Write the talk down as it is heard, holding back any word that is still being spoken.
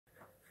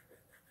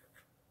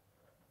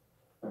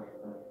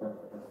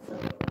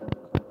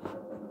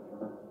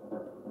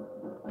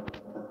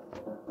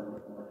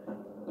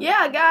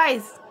Yeah,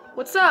 guys,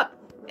 what's up?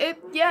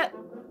 Yep.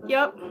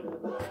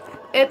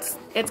 It's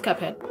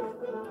Cuphead.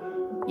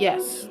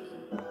 Yes.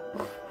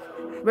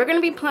 We're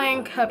gonna be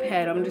playing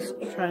Cuphead. I'm just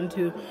trying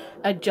to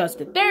adjust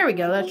it. There we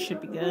go, that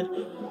should be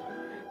good.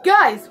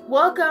 Guys,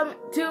 welcome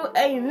to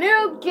a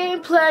new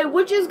gameplay,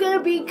 which is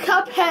gonna be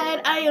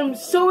Cuphead. I am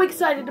so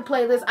excited to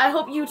play this. I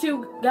hope you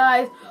two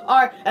guys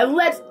are, and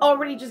let's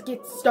already just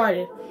get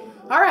started.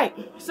 Alright,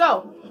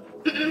 so,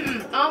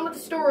 on with the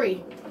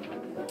story.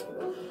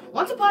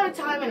 Once upon a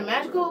time in a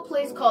magical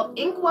place called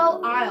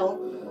Inkwell Isle,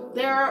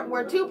 there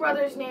were two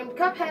brothers named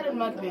Cuphead and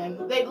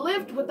Mugman. They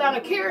lived without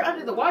a care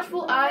under the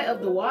watchful eye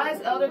of the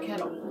wise Elder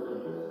Kettle.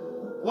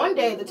 One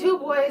day, the two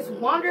boys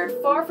wandered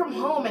far from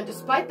home, and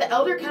despite the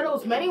Elder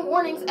Kettle's many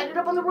warnings, ended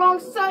up on the wrong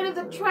side of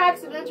the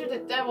tracks and entered the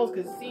Devil's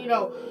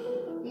Casino.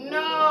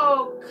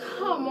 No,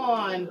 come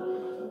on.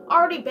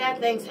 Already bad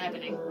things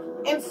happening.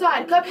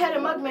 Inside, Cuphead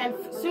and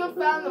Mugman soon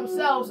found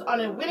themselves on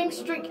a winning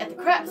streak at the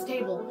craps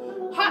table.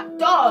 "Hot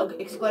dog!"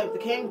 exclaimed the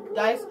King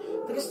Dice,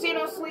 the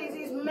casino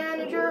sleazy's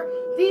manager.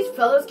 "These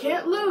fellas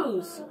can't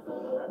lose."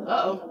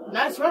 "Uh-oh,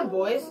 nice run,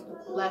 boys,"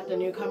 laughed the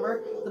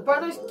newcomer. The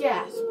brothers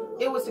gasped.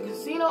 It was the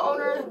casino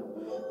owner,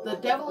 the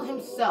devil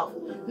himself.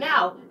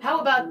 "Now, how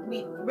about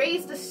we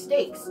raise the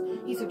stakes?"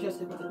 he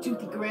suggested with a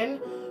toothy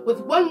grin.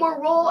 "With one more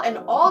roll and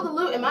all the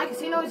loot in my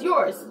casino is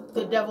yours,"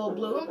 the devil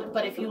bloomed.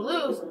 "But if you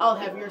lose, I'll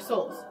have your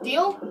souls.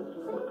 Deal?"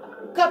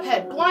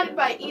 Cuphead, blinded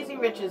by easy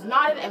riches,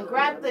 nodded and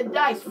grabbed the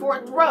dice for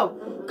a throw.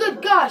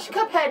 "Good gosh,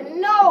 Cuphead,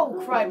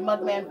 no!" cried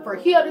Mugman, for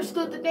he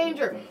understood the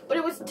danger, but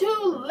it was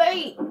too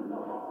late.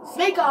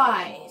 "Snake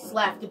eyes!"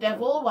 laughed the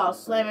devil while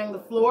slamming the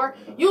floor.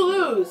 "You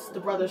lose!" The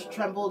brothers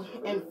trembled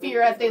in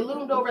fear as they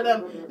loomed over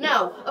them.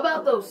 "Now,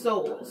 about those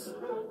souls."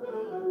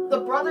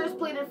 The brothers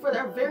pleaded for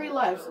their very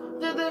lives.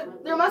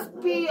 There must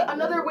be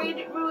another way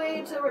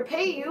to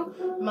repay you,"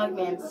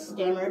 Mugman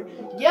stammered.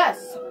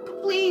 "Yes,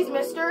 please,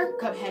 mister,"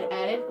 Cuphead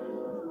added.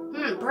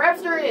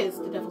 Perhaps there is,"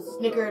 the devil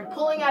snickered,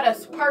 pulling out a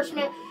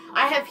parchment.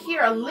 "I have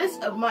here a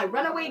list of my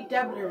runaway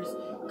debtors.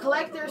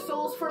 Collect their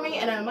souls for me,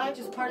 and I might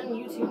just pardon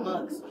you two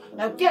mugs."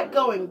 "Now get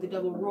going," the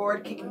devil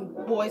roared, kicking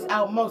the boys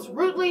out most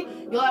rudely.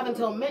 "You'll have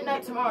until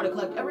midnight tomorrow to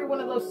collect every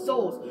one of those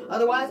souls.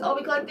 Otherwise, I'll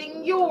be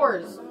collecting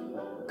yours."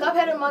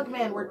 Cuphead and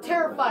Mugman were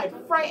terrified,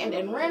 frightened,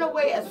 and ran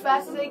away as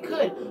fast as they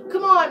could.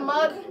 "Come on,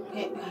 Mug,"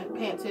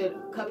 panted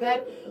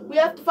Cuphead. "We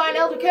have to find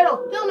Elder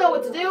Kettle. He'll know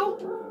what to do."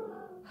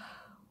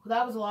 Well,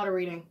 that was a lot of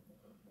reading.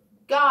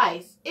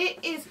 Guys, it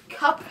is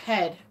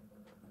Cuphead.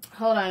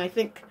 Hold on, I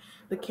think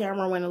the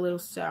camera went a little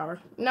sour.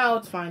 No,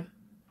 it's fine.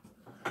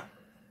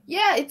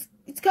 Yeah, it's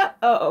It's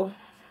Cuphead.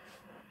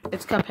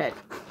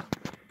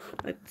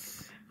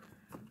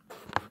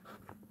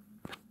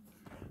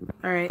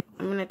 Alright,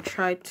 I'm gonna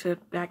try to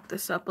back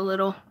this up a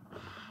little.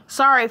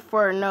 Sorry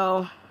for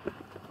no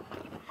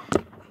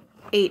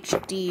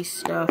HD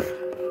stuff.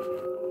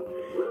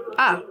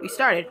 We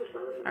started.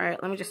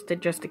 Alright, let me just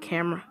adjust the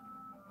camera.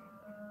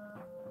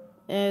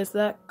 Is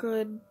that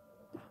good?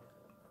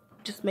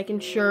 Just making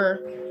sure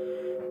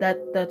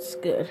that that's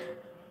good.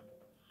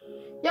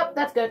 Yep,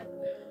 that's good.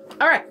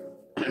 Alright.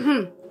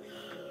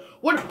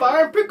 What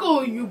fire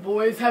pickle you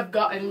boys have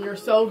gotten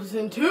yourselves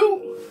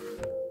into?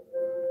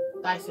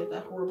 I said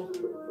that horrible.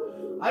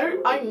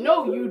 I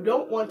know you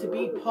don't want to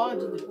be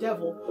pawns of the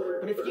devil,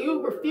 but if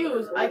you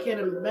refuse, I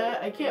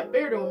can't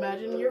bear to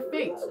imagine your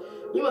fates.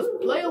 You must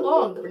play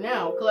along for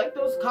now, collect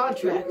those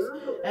contracts,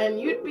 and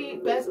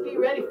you'd best be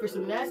ready for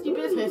some nasty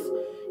business.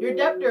 Your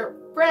debtor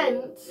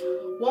friends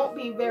won't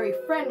be very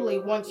friendly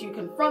once you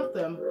confront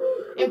them.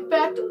 In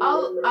fact,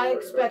 I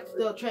expect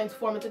they'll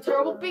transform into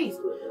terrible beasts.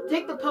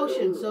 Take the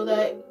potion so that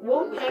it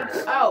won't hang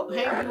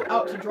you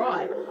out to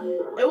dry.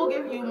 It will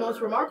give you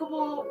most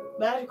remarkable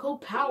magical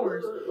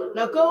powers.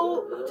 Now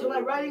go to my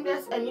writing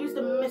desk and use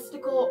the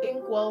mystical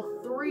Inkwell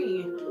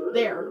 3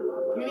 there.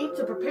 You need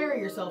to prepare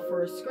yourself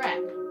for a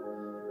scrap.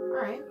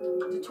 Alright,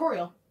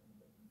 tutorial.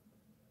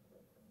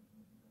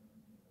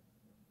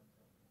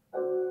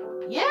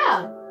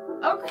 Yeah!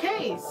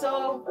 Okay,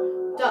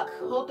 so duck,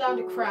 hold down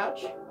to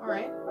crouch.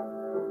 Alright.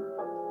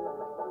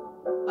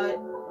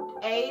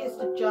 A is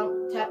to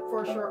jump, tap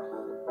for short,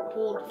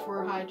 hold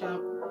for high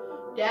jump.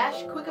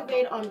 Dash, quick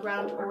evade on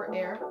ground or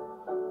air.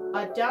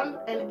 Down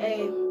and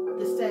A,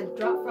 descend,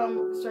 drop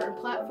from certain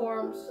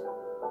platforms.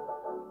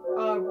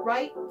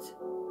 Right,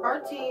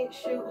 RT,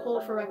 shoot,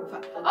 hold for rapid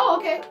fire. Oh,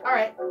 okay,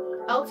 alright.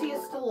 LT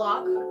is to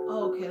lock.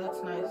 Oh, okay,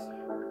 that's nice.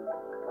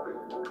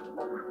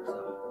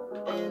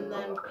 So, and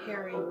then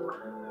parry.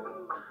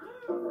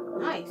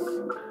 Nice.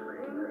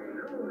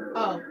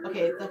 Oh,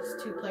 okay, that's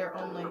 2-player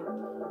only.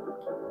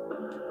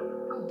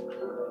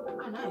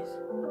 Oh, nice.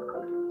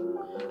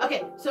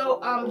 Okay, so,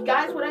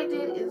 guys, what I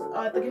did is,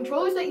 the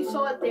controllers that you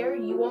saw out there,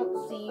 you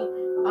won't see,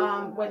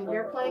 when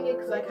you're playing it,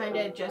 because I kind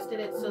of adjusted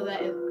it so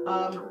that it,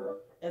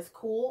 is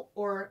cool,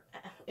 or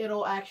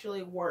it'll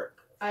actually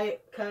work.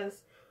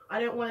 Because I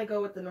didn't want to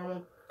go with the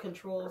normal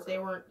controls. They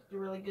weren't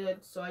really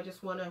good, so I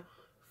just want to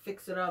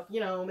fix it up,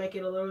 you know, make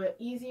it a little bit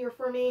easier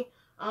for me.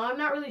 I'm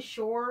not really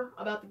sure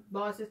about the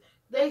bosses.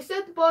 They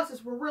said the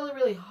bosses were really,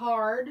 really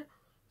hard,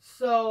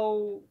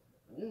 So,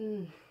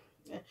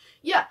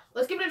 yeah,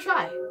 let's give it a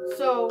try.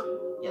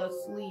 So, yeah,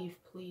 let's leave,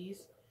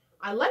 please.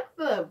 I like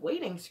the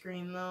waiting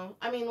screen, though.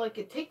 I mean, like,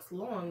 it takes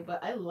long,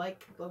 but I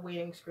like the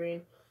waiting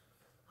screen.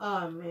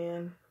 Oh,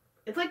 man.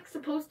 It's, like,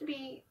 supposed to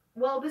be...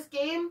 Well, this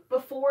game,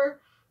 before,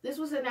 this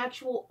was an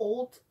actual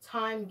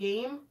old-time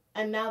game,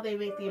 and now they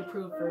make the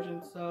improved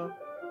version, so...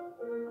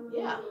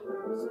 Yeah,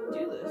 let's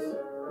do this.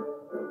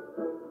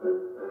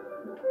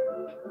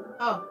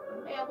 Oh,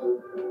 hey,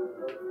 Apple.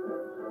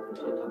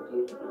 Should I talk to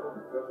you?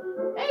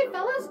 Hey,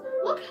 fellas,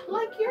 look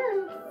like you're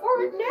in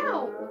for it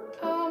now.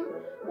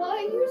 Well,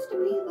 I used to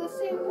be the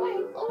same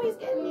way, always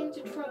getting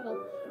into trouble.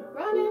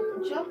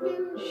 Running,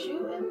 jumping,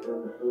 shooting.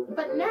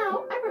 But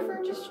now, I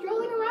prefer just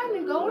strolling around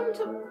and going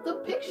to the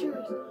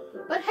pictures.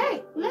 But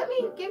hey, let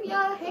me give you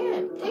a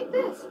hand. Take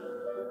this.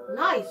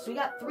 Nice, we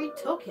got 3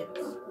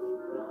 tokens.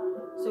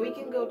 So we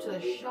can go to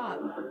the shop.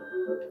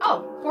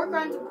 Oh, Pork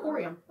Rinds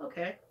Emporium.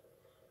 Okay.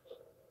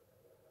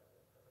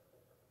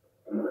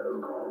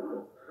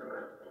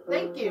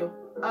 Thank you.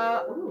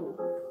 Ooh.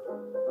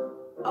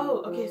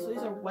 Oh, okay, so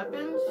these are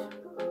weapons.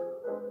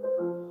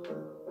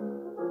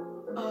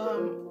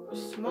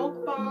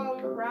 Smoke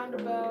bomb,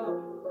 roundabout.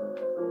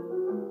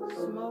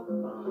 Smoke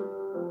bomb.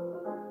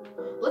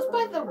 Let's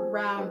buy the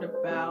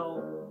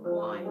roundabout.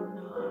 Why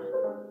not?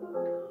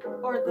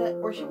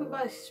 Or should we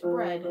buy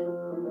spread?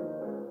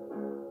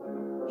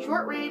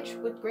 Short range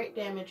with great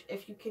damage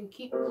if you can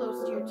keep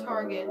close to your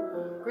target.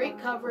 Great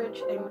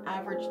coverage and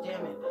average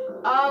damage.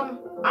 I'm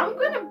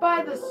gonna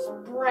buy the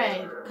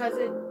spread because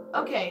it.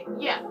 Okay,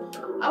 yeah.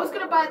 I was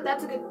gonna buy.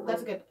 That's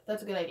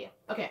a good idea.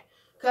 Okay,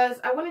 because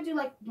I want to do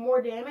like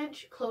more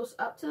damage close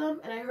up to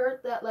them, and I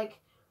heard that like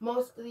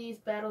most of these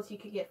battles you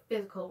can get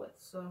physical with.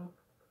 So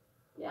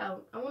yeah,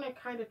 I want to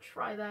kind of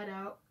try that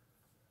out.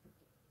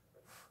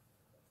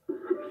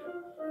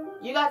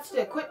 You got to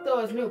equip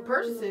those new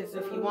purchases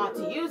if you want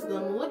to use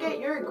them. Look at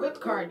your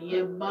equip card,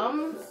 you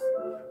bums.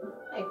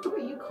 Hey, who are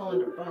you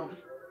calling a bum?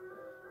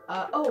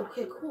 Oh,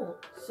 okay, cool.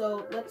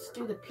 So, let's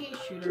do the pea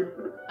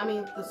shooter. I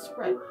mean, the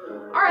spread.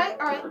 Alright.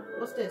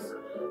 What's this?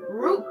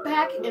 Root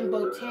pack and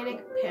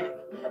botanic pack.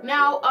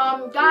 Now,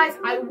 guys,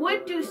 I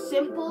would do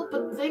simple,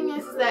 but the thing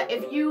is that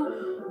if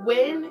you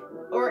win,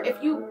 or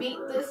if you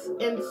beat this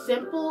in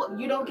simple,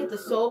 you don't get the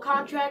soul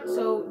contract,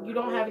 so you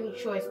don't have any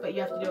choice, but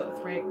you have to do it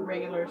with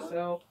regular,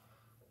 so...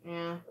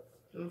 Yeah,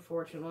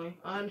 unfortunately.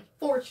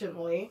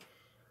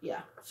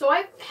 Yeah. So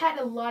I've had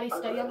a lot of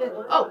study on this.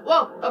 Oh,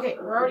 whoa, okay,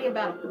 we're already in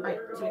battle. Alright,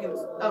 so we can...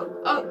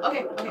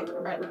 okay,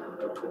 alright.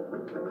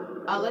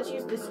 Let's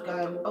use this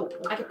gun. Oh,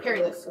 I can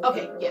parry this.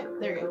 Okay, yeah,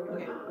 there you go.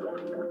 Okay.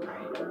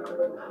 Alright.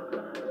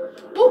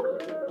 Woo!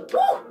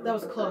 Woo! That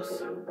was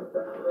close.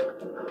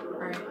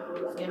 Alright,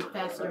 it's getting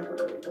faster.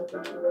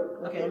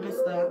 Okay, I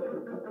missed that.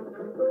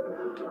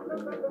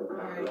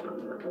 Alright.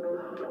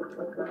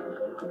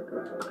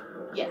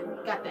 Yeah,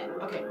 got that.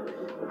 Okay.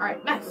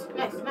 Alright, nice.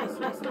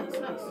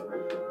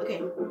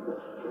 Okay.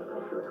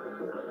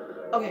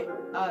 Okay,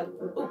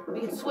 ooh, we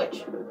can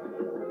switch.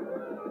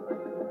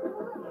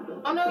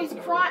 Oh no, he's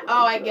crying.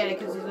 Oh, I get it,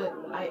 because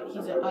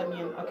he's an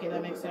onion. Okay,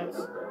 that makes sense.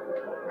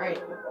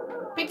 Alright.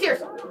 Big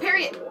tears!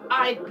 Parry it!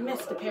 I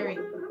missed the parry.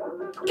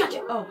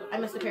 Gotcha! Oh, I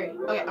missed the parry.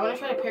 Okay, I want to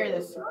try to parry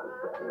this.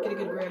 Get a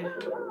good grade.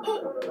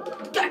 Oh,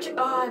 gotcha!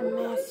 Oh, I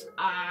missed.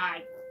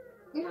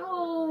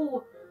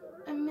 No!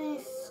 I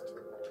missed.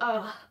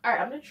 Alright,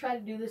 I'm gonna try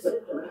to do this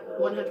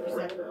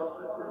 100%.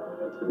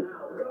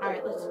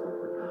 Alright, let's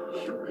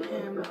shoot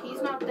him.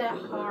 He's not that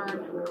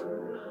hard.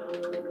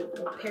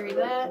 Parry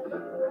that.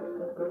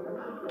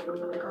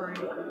 Alright.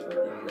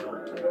 There you go.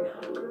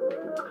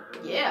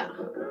 Yeah.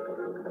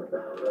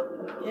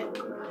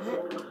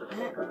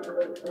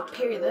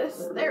 Parry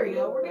this. There we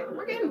go.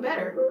 We're getting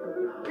better.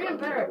 We're getting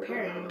better at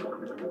parrying.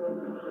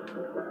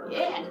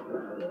 Yeah.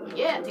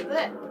 Yeah, take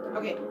that.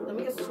 Okay, let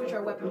me just switch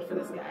our weapons for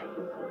this guy.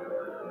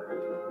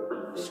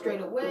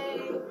 Straight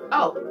away.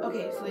 Oh,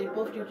 okay, so they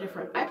both do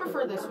different. I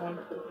prefer this one.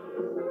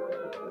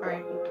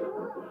 Alright.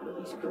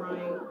 He's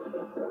crying.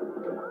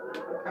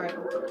 Alright.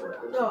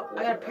 No,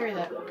 I gotta parry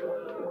that.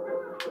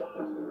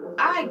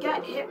 I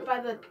got hit by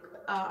the...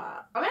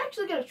 I'm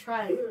actually gonna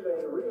try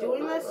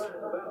doing this.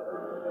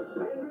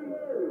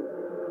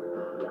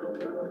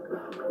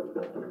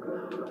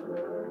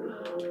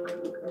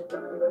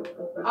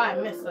 Oh, I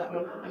missed that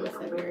one. I missed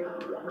that parry.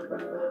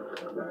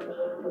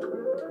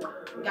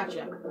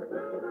 Gotcha.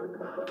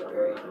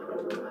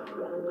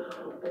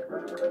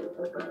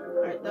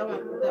 Alright, that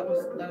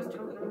was too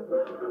quick.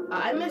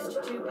 I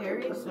missed 2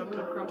 parries, so I'm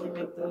gonna probably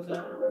make those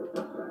up.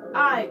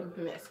 I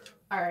missed.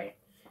 Alright.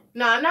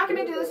 No, I'm not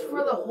gonna do this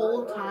for the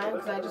whole time,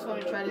 because I just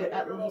want to try to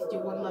at least do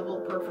 1 level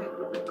perfect.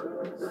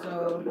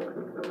 So,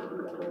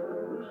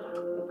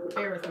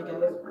 bear with me,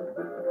 guys.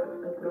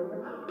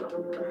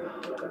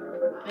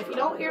 If you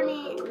don't hear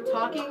me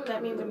talking,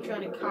 that means I'm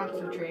trying to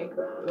concentrate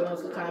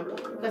most of the time.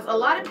 Because a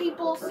lot of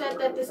people said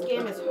that this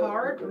game is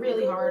hard,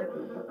 really hard.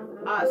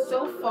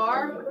 So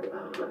far,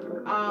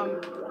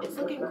 it's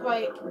looking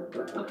quite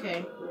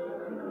okay.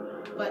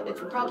 But it's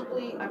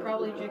probably, I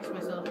probably jinxed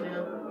myself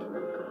now.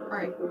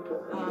 Alright,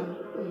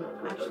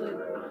 actually,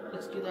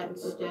 let's do that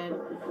instead,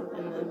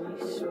 and then we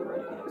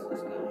spread against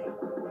this guy.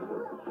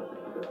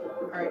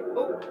 Alright,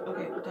 oh,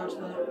 okay, dodge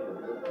that.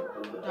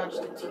 Dodge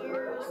the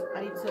tears. I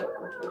need to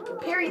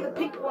parry the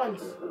pink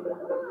ones.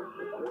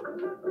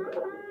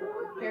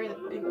 Parry the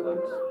pink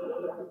ones.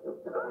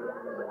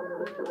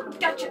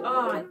 Gotcha!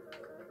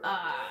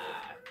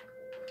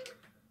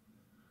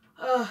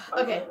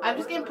 Okay, I'm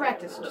just getting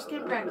practice. Just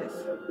getting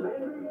practice.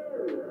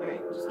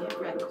 Alright, just getting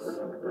practice.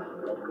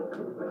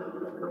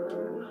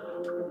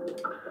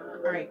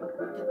 Alright,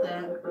 did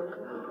that.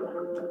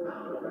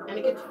 And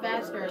it gets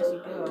faster as you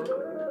go.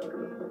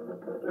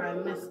 Or I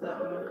missed that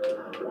one.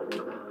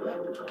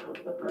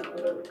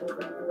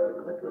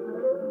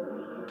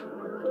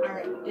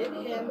 Alright, did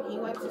him. He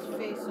wipes his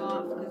face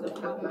off because of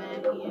how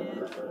mad he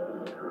is.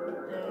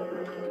 Then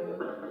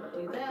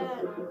do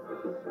that.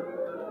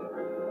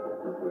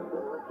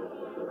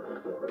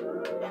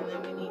 And then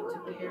we need to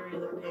parry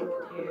the pink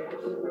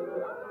tears.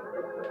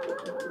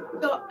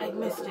 Oh, I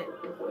missed it.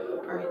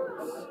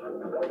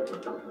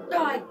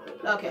 Alright,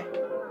 okay.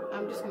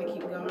 I'm just gonna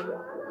keep going.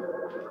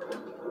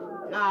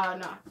 No,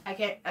 I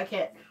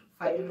can't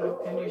fight in those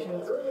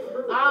conditions.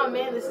 Oh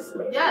man, this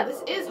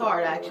is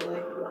hard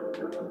actually.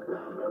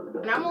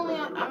 And I'm only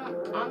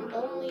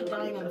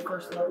dying on the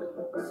first level.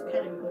 It's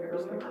kind of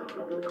embarrassing.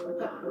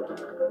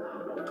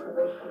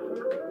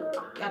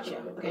 Gotcha.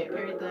 Okay,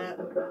 parried that.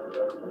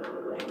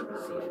 Alright,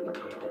 let's see if we can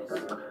parry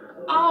this.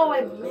 Oh,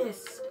 I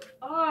missed.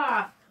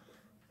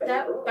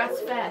 That's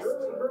fast.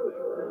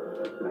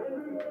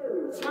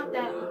 It's not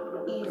that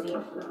easy.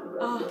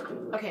 Oh,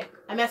 okay.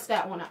 I messed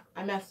that one up.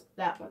 Right.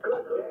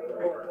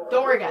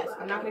 Don't worry, guys.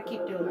 I'm not gonna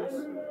keep doing this.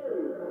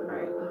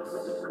 Alright, let's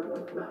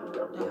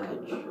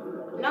dodge.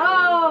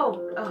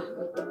 No!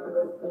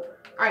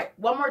 Alright,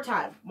 one more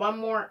time. One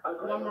more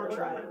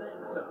try.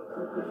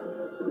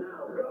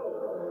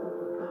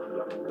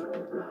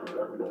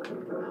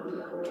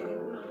 Okay.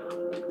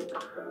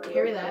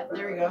 Parry that.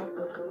 There we go.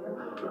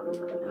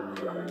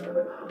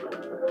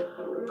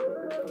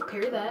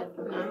 Parry that.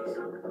 Nice.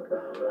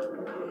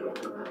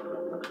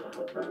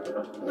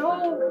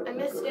 No! I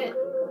missed it.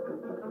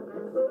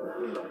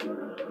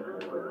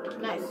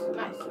 Nice.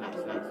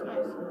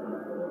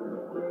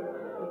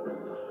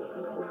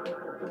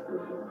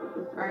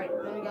 Alright,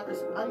 then we got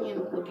this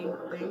onion-looking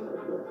thing.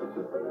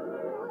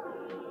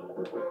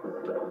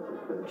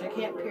 Which I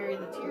can't parry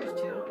the tears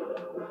to.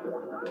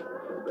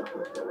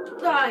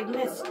 I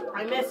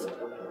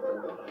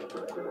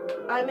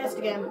missed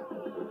again.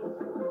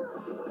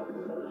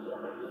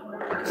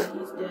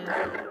 He's dead.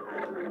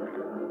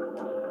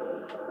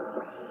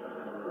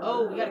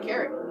 Oh, we got a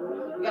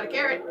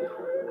carrot.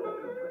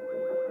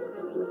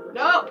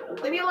 No!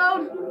 Leave me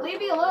alone!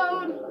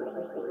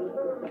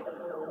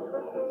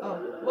 Oh,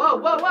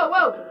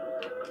 whoa!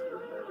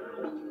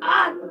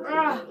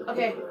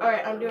 Okay,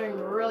 alright, I'm doing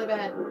really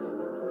bad.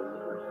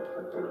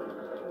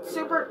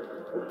 Super.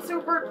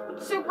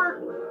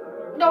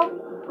 No,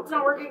 it's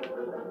not working.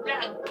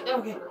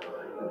 Okay.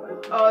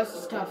 Oh, this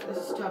is tough.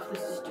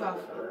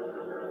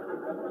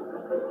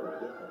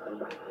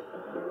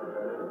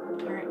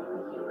 Alright.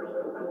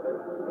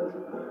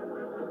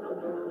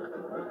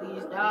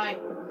 Please die.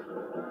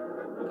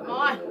 Come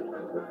on.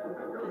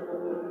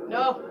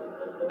 No.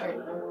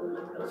 Alright.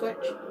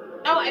 Switch.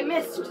 No, I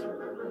missed.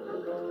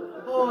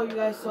 Oh, you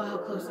guys saw how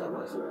close that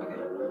was. Okay.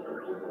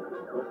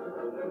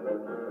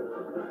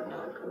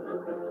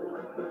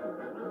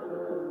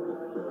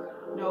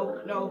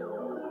 No.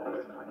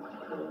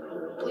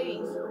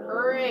 Please,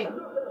 hurry.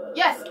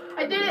 Yes,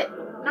 I did it.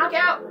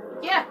 Knockout.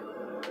 Yeah.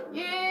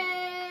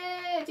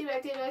 Team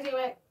back.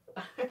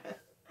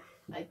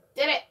 I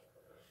did it.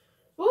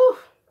 Woo.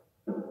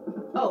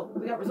 Oh,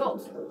 we got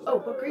results. Oh,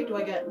 what grade do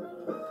I get?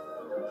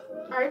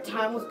 Alright,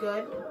 time was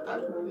good.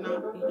 Not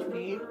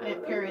HP. I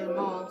didn't parry them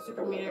all.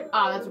 Super meter.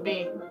 That's a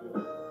B.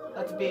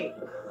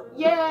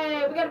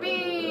 Yay, we got a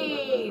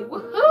B.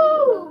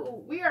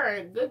 Woohoo! We are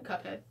a good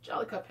Cuphead.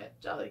 Jolly Cuphead.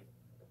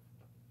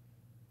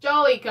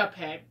 Jolly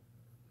Cuphead.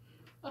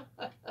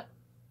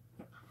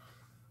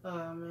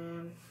 Oh,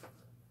 man.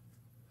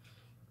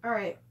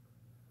 Alright.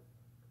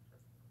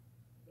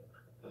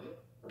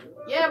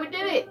 Yeah, we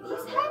did it.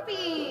 He's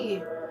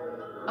happy.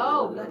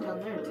 Oh, we got down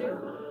there, too.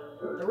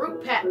 The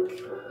root pack.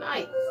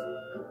 Nice.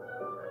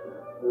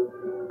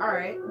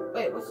 Alright.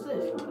 Wait, what's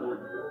this?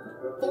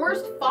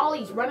 Forest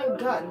Follies Run and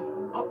Gun.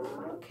 Oh,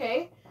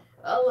 okay.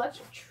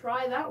 Let's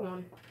try that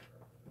one.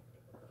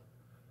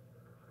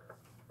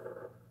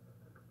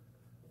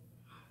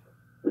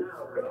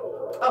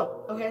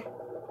 Oh, okay.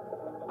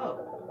 Oh,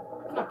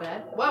 not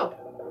bad. Whoa.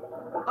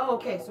 Oh,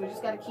 okay. So we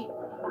just gotta keep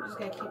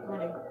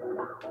running.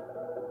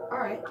 All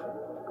right.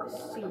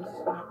 This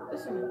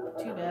isn't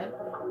too bad.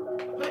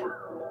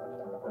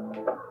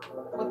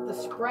 But with the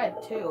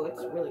spread too,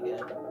 it's really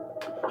good.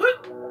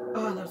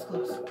 Oh, that was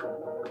close.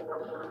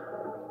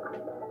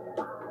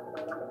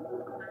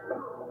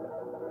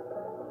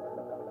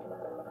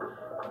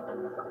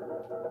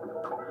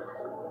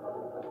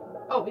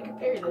 Oh, we can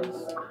parry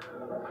those.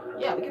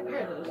 Yeah, we can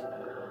parry those.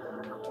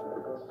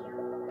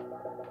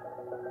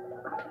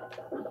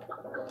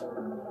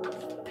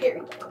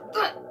 Parry.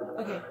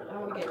 Okay, I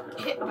don't want to get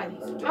hit by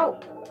these. No!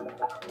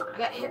 I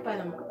got hit by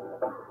them.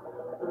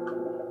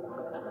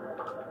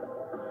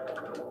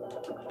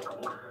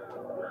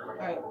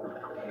 Alright,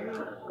 parry.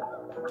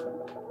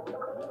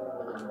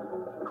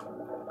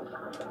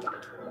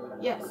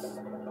 Yes.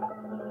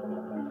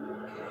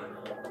 Okay.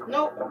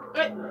 No!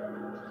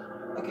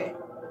 Okay.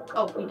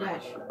 Oh, we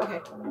dash.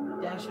 Okay.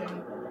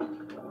 Dashing.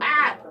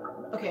 Ah!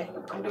 Okay,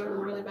 I'm doing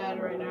really bad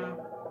right now.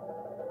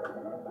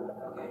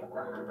 Okay.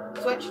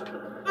 Switch.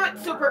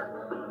 Super!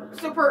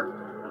 Super!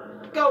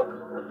 Go!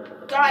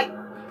 Die!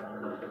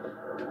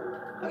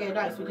 Okay,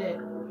 nice, we did.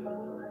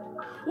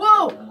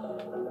 Whoa!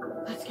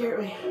 That scared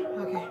me.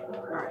 Okay,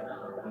 alright.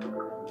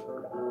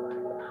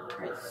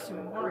 Alright,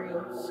 some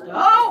Mario stuff.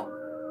 Oh!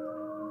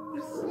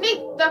 You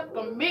sneaked up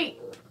on me!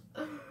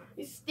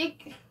 He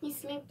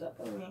sneaked up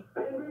on me.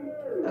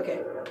 Okay.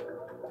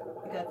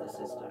 I got this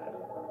time.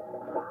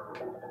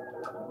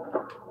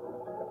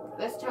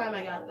 This time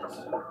I got this.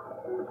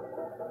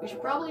 We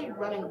should probably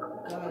run and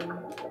gun.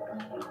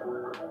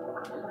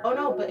 Oh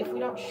no, but if we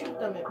don't shoot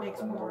them, it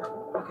makes more.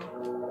 Okay.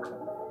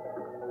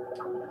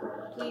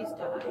 Please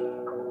die.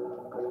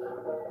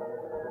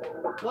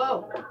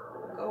 Whoa!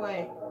 Go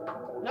away.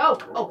 No!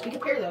 Oh, we can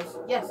parry those.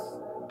 Yes.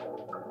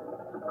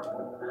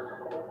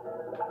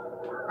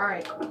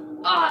 Alright.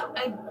 Ah!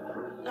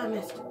 I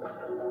missed.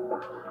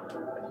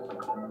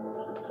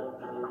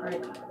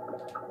 Alright.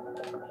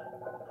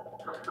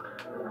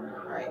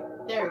 Alright.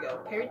 There we go.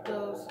 Parried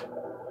those.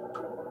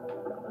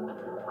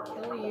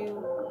 Kill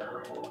you.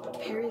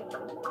 Parry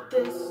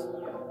this.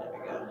 There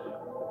we go.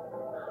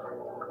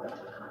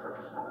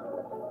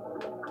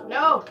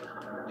 No!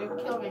 Don't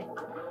kill me.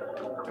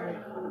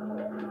 Alright.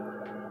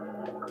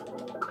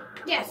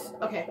 Yes!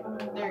 Okay.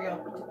 There we go.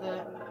 Did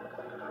that.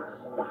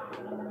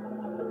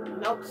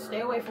 Nope.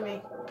 Stay away from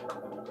me.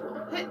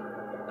 Hit.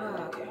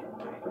 Okay.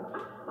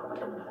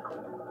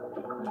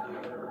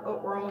 Oh,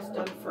 we're almost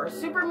done for a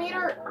super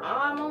meter.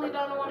 I'm only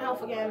down to 1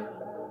 health again.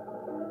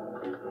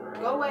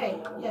 Go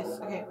away. Yes.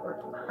 Okay.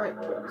 Alright.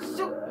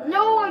 So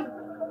no,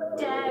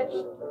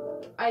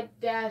 I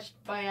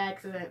dashed by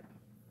accident.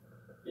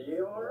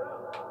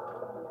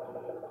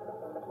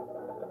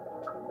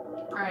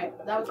 Alright,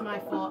 that was my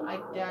fault. I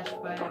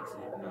dashed by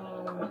accident.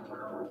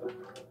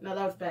 No,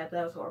 that was bad.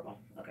 That was horrible.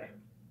 Okay.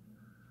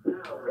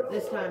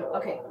 This time.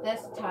 Okay.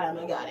 This time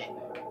I got it.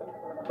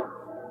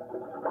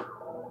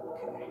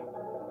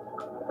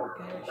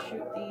 Gotta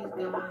shoot these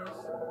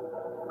guys.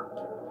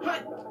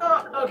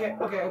 Okay.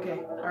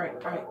 Alright.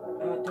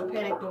 Don't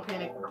panic.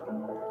 Alright.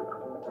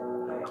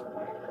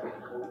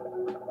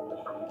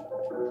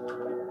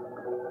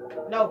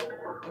 No.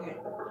 Okay.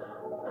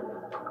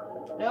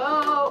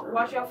 No!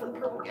 Watch out for the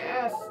purple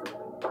gas.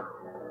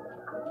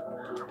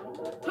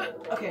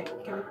 Okay,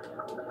 can we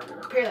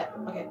parry that?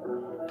 Okay.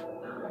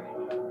 Alright.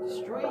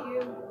 Destroy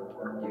you.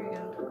 There we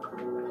go.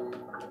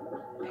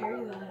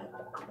 Parry that.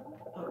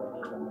 Oh.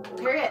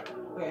 Parry it!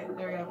 Okay,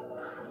 there we go.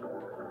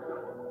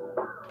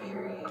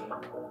 Parry.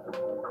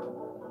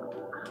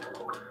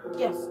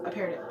 Yes, I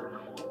parried it.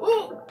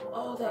 Ooh!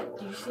 Oh, that.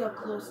 Do you see how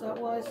close that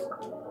was?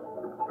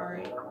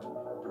 Alright.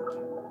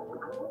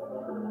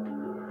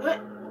 What?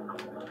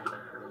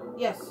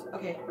 Yes,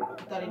 okay.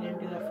 I thought he didn't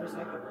do that for a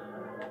second.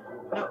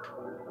 Nope.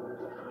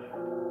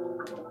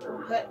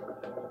 Hut.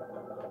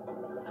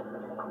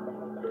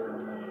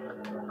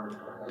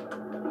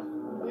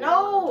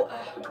 No!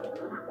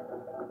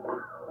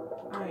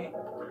 Alright.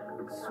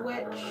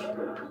 Switch.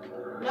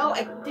 No,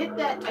 I did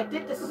that. I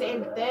did the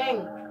same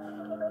thing.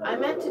 I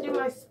meant to do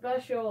my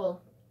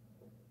special.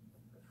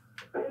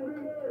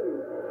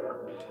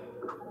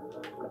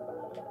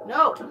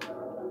 No!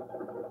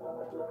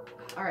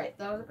 Alright,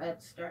 that was a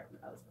bad start.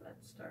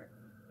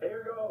 Here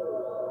we go.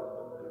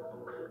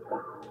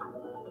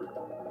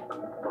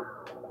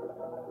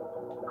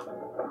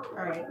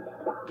 Alright,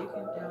 you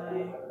can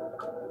die.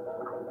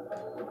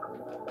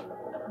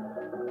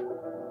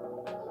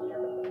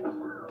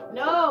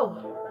 No!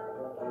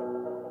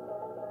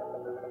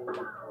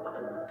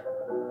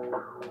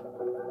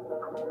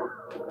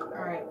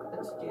 Alright,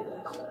 let's do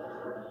this.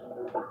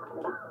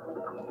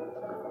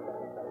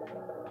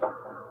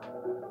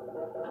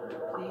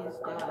 Please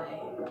die.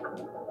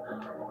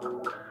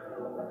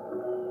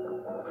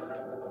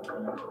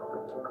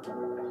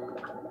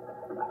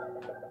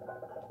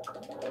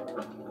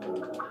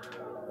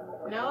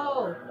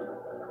 No!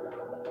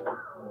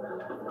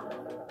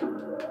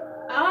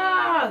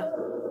 Ah!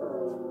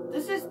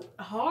 This is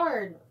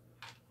hard.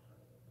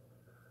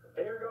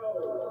 Here we go.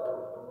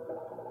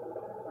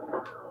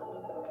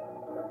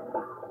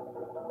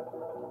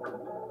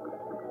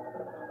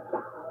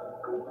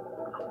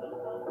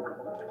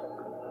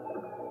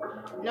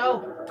 No.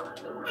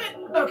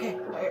 Okay,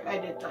 I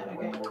did that.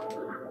 Okay.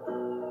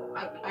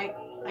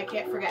 I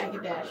can't forget I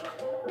can dash.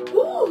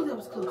 Ooh, that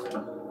was close.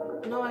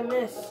 No, I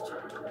missed.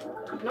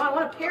 No, I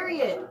want to parry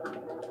it.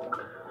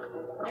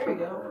 There we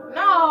go.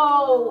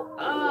 No!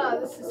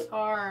 This is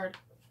hard.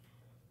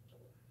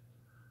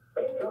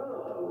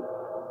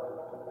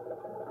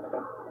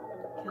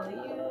 Kill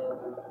you.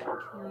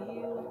 Kill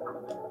you.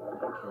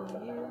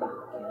 Kill you.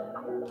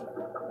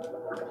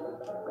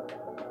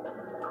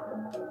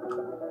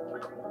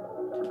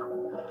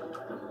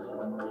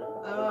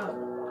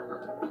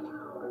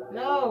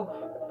 No!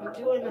 I'm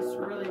doing this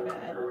really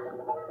bad.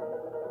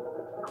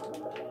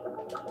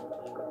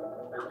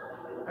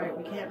 Alright,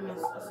 we can't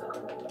mess this up.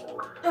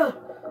 Ugh!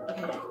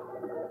 Okay.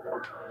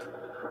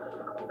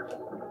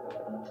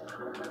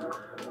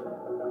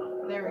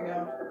 There we go.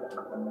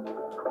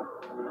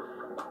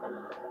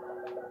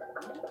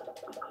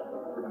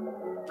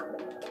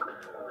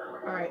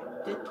 Alright,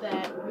 did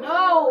that.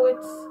 No!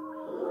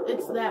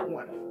 It's that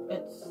one.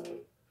 It's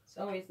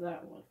always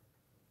that one.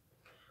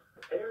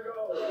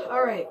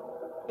 Alright.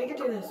 We can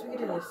do this. We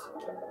can do this.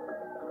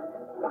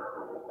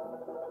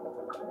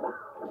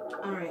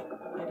 Alright.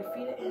 I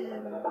defeated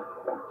him.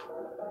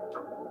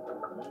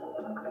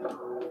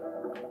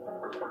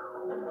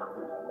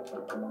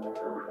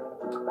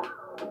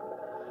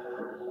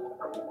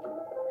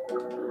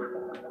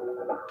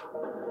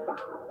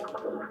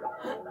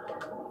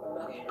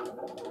 Okay.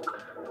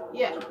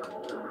 Yeah.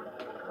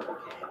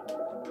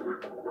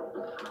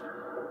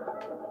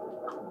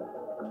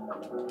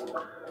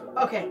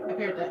 Okay, I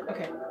paired that.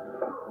 Okay.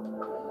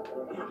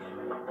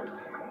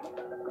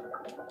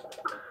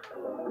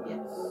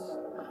 Yes.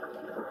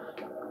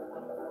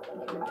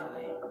 You can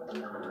die.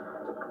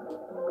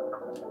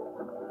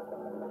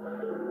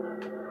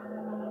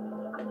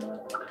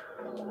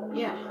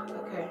 Yeah,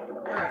 okay.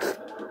 Alright.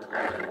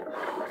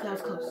 That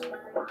was close.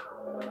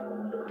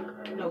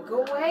 No,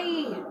 go away!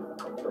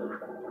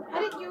 How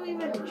did you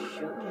even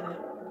shoot me that?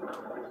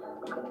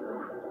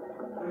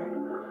 Alright.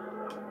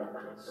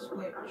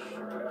 Switch.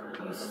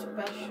 Use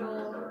special.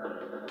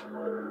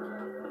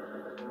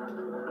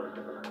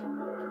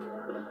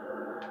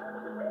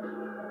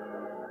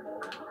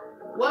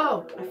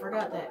 Whoa! I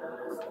forgot that.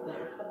 It's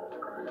there.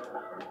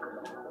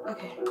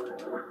 Okay.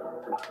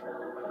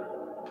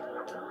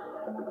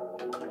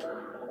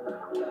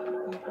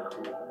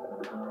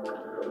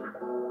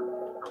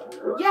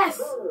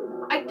 Yes!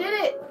 I did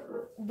it!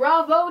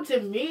 Bravo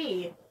to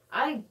me!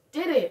 I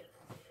did it!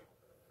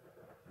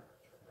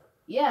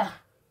 Yeah.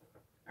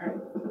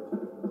 Alright.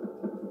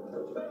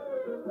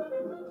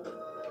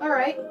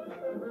 Alright.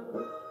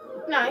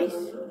 Nice.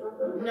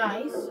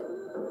 Nice.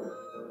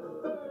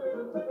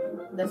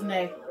 That's an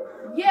A.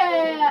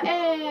 Yeah!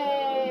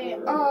 A!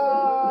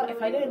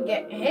 If I didn't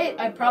get hit,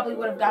 I probably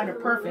would have gotten it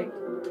perfect.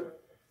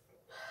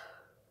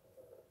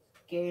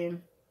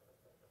 Game.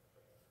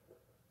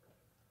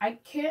 I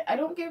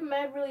don't get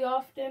mad really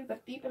often,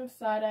 but deep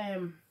inside I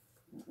am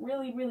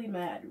really, really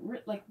mad.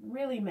 Like,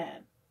 really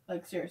mad.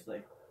 Like,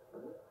 seriously.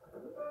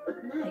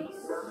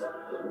 Nice.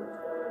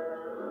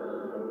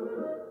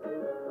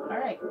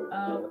 Alright,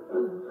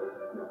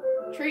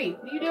 Tree,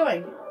 what are you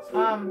doing?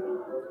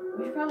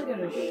 We should probably go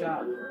to the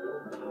shop.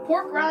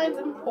 Pork Rinds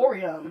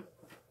Emporium.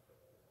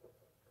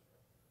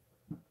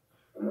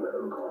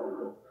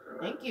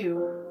 Thank you.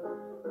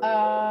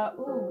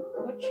 Ooh,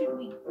 what should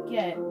we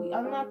get? We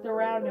unlocked the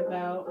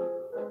roundabout.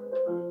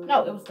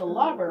 No, it was the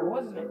lobber,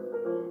 wasn't it?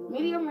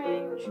 Medium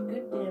range,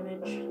 good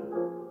damage.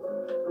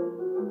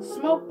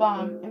 Smoke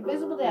bomb,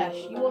 invisible dash.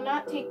 You will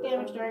not take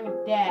damage during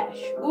a dash.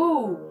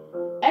 Ooh,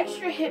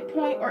 extra hit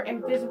point or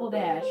invisible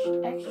dash.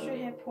 Extra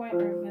hit point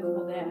or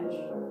invisible dash.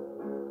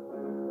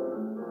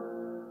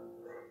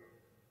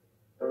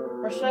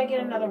 Or should I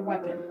get another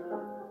weapon?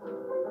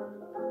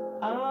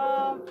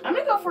 I'm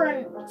gonna go for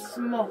a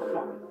smoke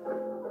bomb.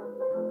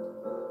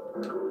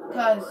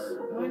 Cause,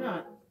 why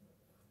not?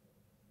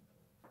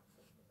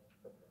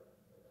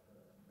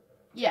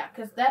 Yeah,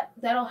 cause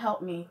that'll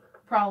help me,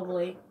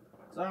 probably.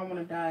 Cause I don't want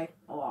to die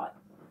a lot.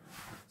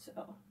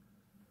 So.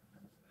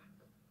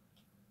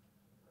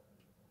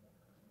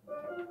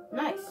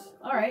 Nice.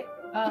 Alright.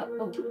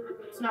 Oh,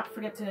 let's not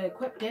forget to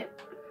equip it.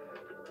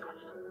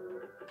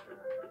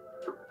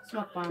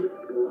 Smoke bomb.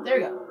 There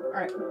we go.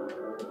 Alright.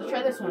 Let's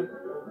try this one.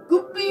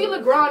 Goopy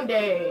Le Grande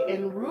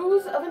and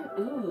Ruse of an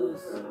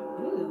Ooze.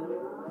 Ooh.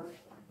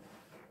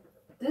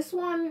 This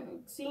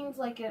one seems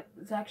like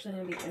it's actually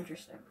going to be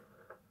interesting.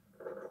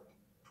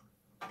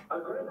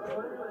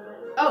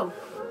 Oh.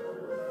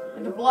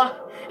 It's a blob.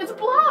 It's a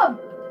blob!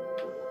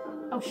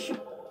 Oh,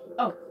 shoot.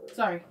 Oh,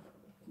 sorry.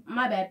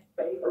 My bad.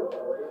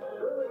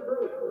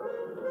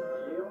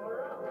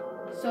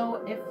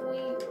 So, if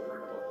we...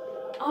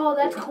 Oh,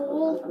 that's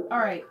cool.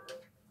 Alright.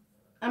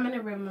 I'm going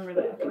to remember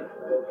that. Okay.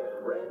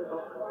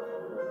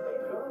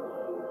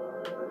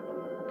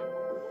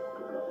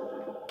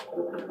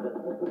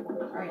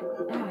 Alright.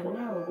 Ah,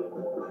 no.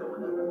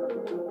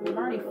 I'm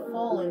already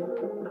falling.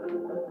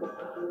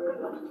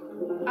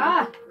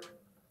 Ah!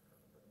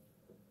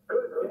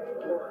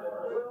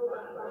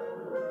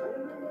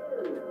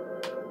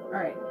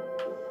 Alright.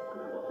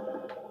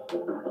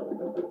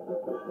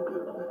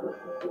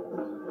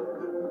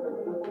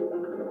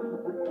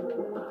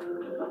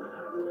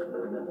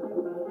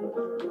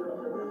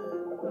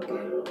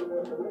 Okay.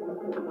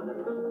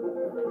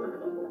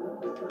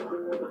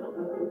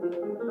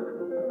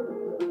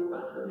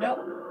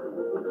 Nope.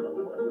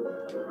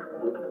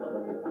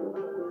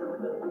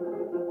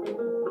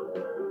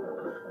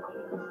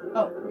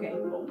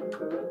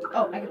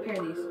 Oh, I can pair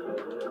these.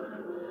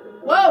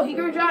 Whoa, he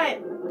grew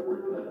giant.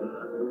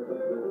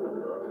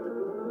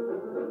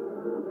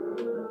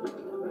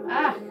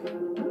 Ah.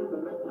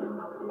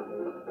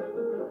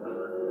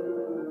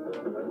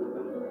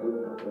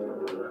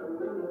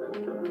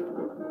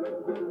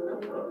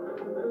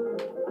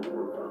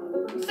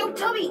 He's so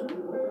chubby.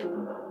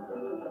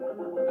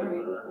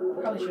 Alright,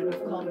 probably shouldn't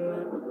have called him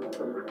that.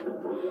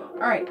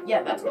 Alright,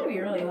 yeah, that's gonna be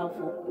really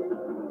helpful.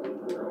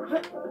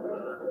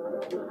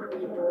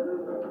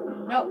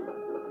 No.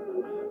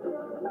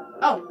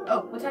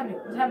 Oh, what's happening?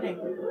 What's happening?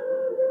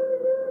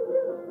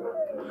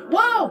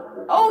 Whoa!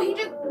 Oh, he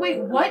just,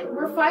 wait, what?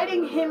 We're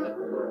fighting him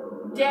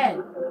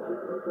dead.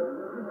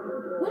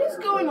 What is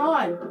going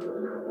on?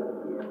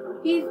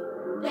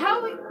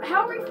 How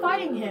are we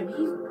fighting him?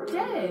 He's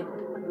dead.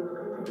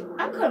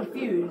 I'm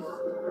confused.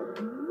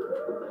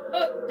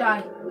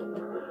 Die.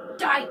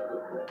 Die.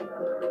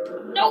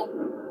 No!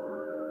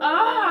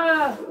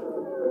 Ah!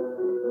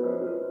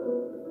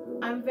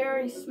 I'm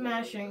very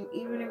smashing,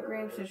 even in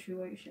grave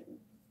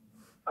situations.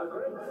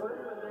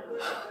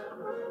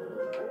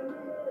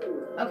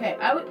 Okay,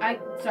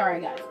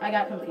 sorry guys, I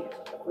got confused.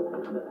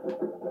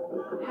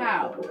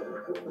 How?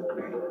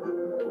 Alright.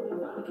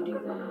 We can do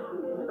that.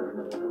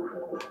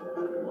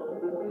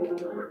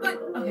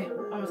 Okay,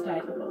 almost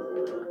died.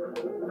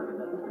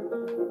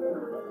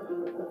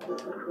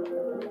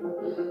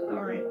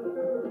 Alright.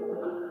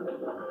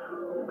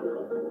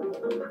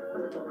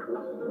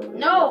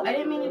 No, I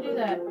didn't mean to do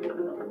that.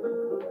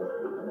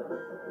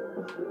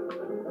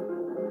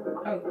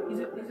 Oh, he's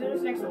in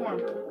his next form.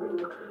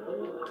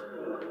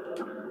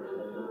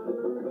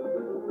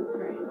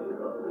 Alright.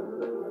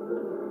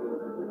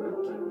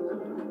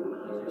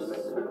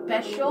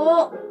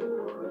 Special.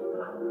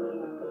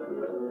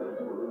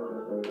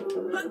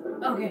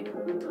 Okay.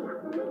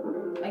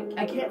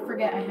 I can't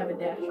forget I have a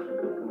dash.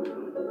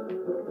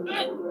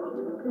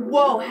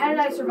 Whoa, how did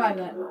I survive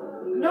that?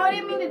 No, I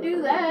didn't mean to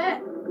do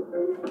that.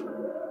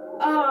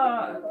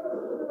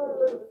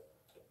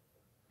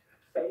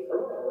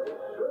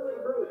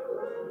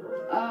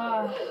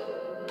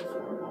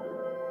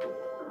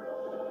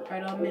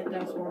 Alright, I'll admit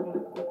that was horrible.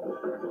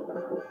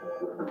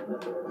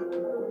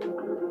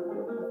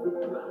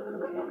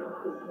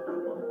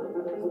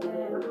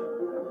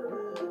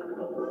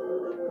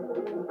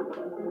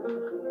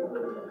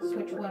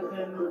 Switch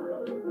weapon.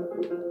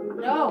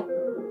 No!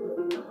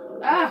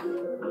 Ah!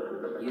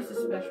 Use the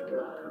special.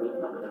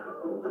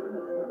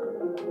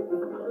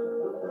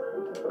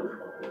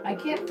 I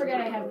can't forget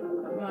I have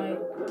my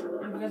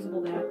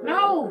invisible dash.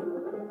 No!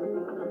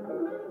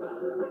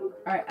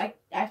 Alright, I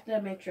have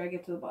to make sure I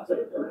get to the boss.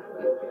 Alright.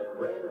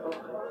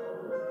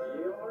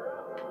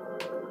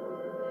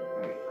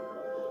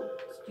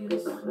 Let's do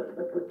this.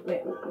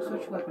 Wait,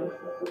 switch weapon.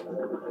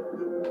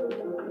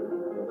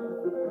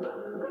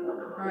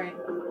 Alright.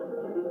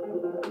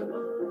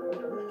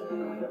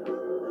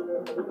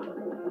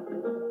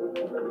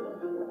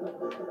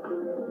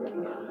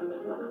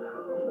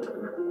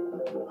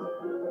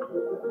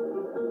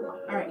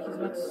 Alright, he's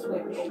about to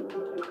switch.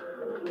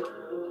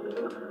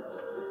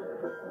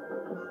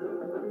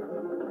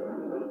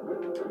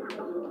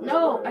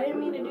 No, I didn't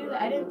mean to do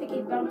that. I didn't think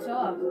he'd bounce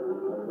off.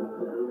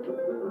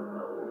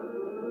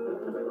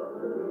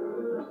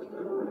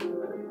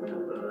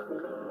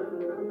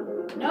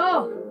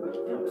 No!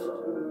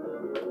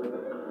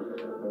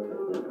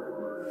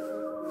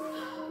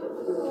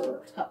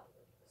 Tough.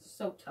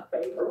 So tough.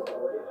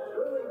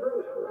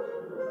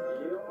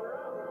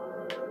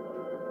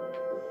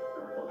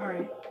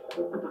 Alright.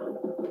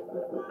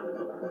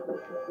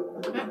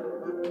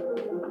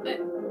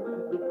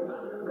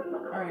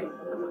 Alright.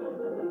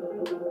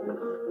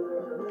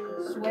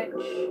 Switch.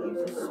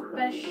 Use a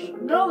special.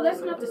 No,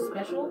 that's not the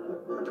special.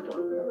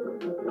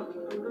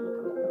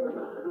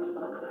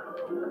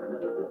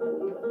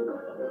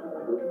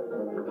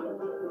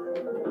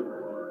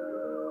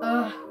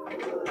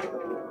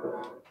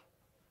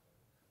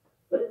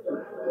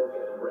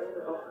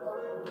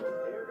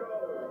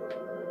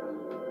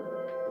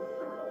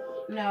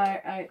 No,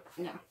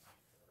 no.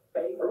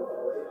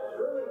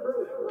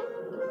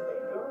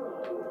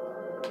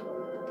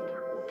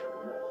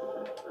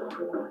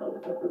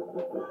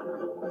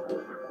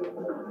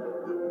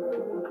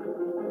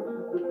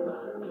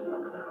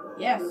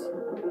 Yes.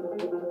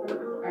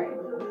 Alright.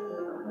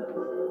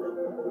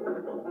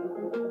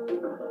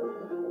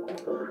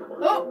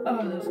 Oh,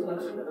 that was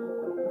close.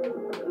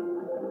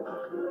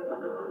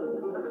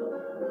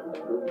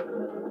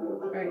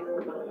 Alright.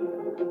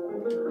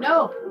 No!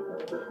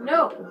 No!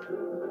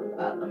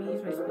 Let me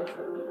use my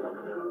special.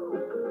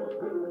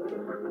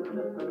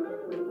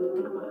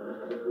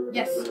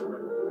 Yes!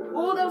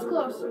 Oh, that was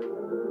close!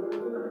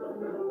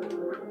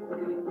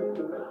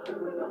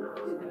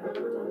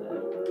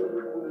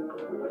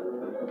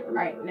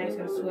 Alright, now he's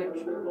gonna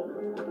switch.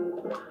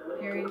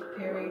 Parry,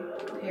 parry,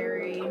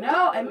 parry.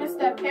 No, I missed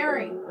that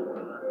parry!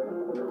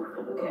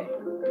 Okay.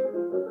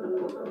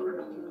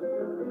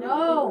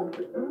 No!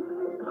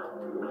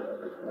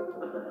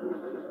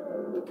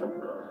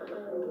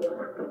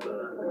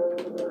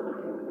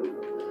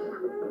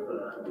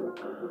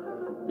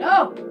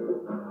 No!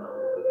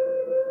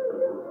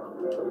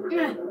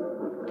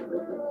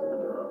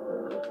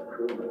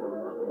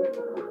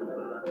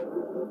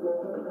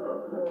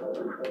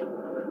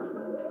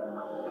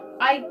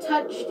 I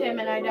touched him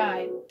and I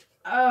died.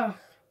 Oh.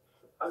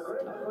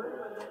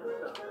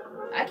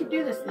 I can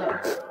do this though.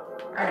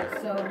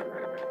 Alright, so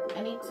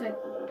I need to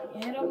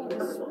hit him with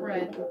the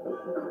spread.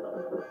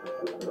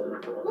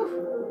 Whew.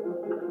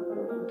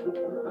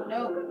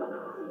 Nope.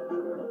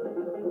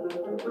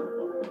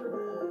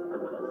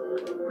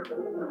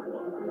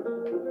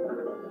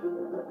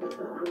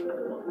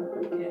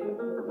 Okay.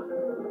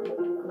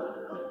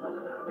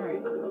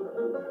 Alright.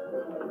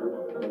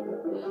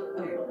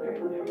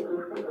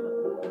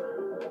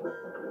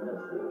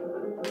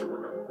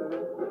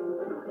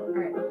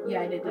 Alright,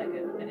 yeah, I did that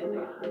good.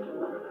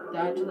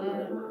 Dodge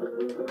that.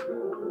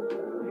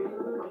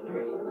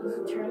 Alright, he's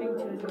turning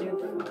to his new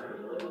form.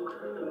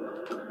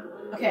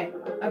 Okay,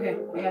 I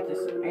got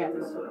this.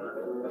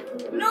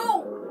 No!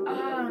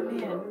 Ah,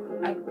 man,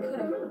 I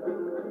could've.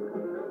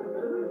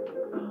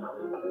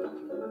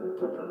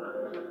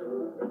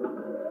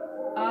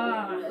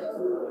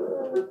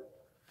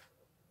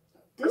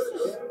 This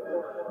is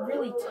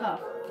really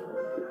tough.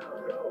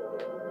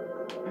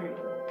 Alright.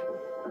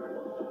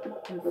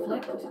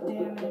 Inflict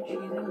damage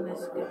using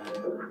this gun.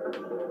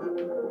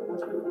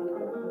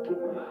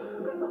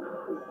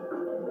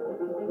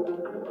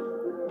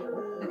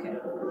 Okay.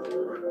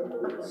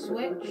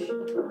 Switch.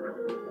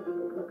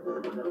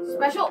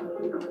 Special!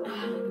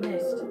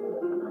 Missed.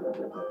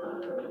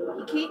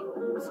 He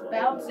keeps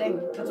bouncing.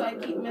 That's why I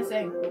keep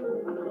missing.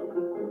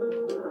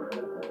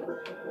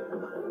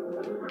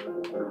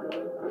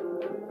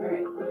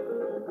 Alright.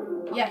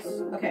 Yes,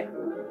 okay.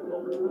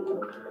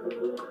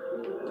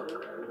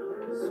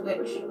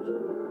 Switch.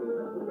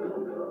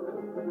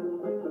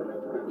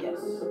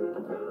 Yes.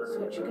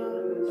 Switch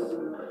guns.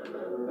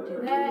 Do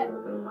that.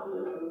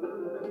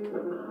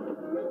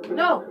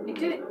 No! It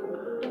did it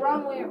the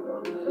wrong way.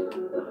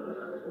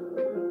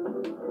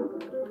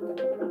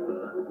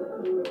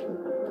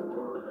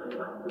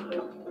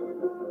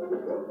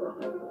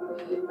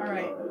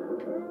 Alright.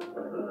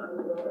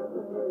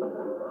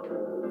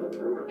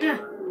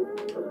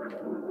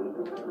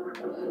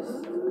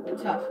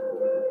 Tough.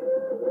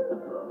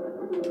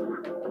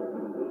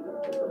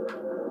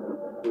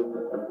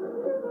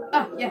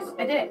 Ah, yes,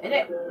 I did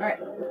it. Alright.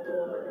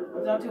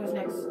 He's on to his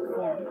next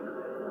form.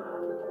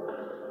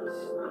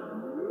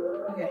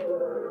 Okay.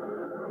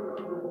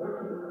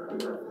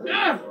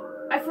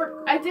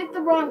 I did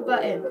the wrong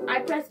button. I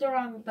pressed the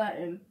wrong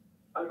button.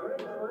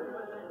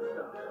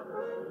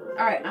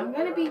 Alright, I'm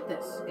gonna beat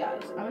this,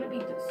 guys. I'm gonna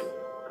beat this.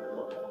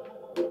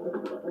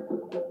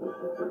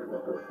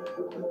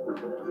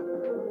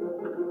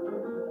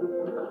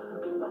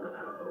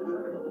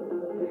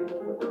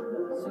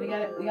 So we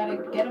gotta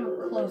get him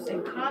close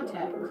in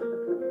contact.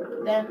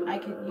 Then I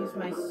can use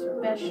my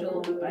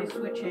special by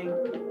switching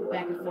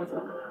back and forth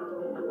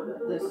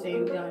with the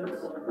same guns.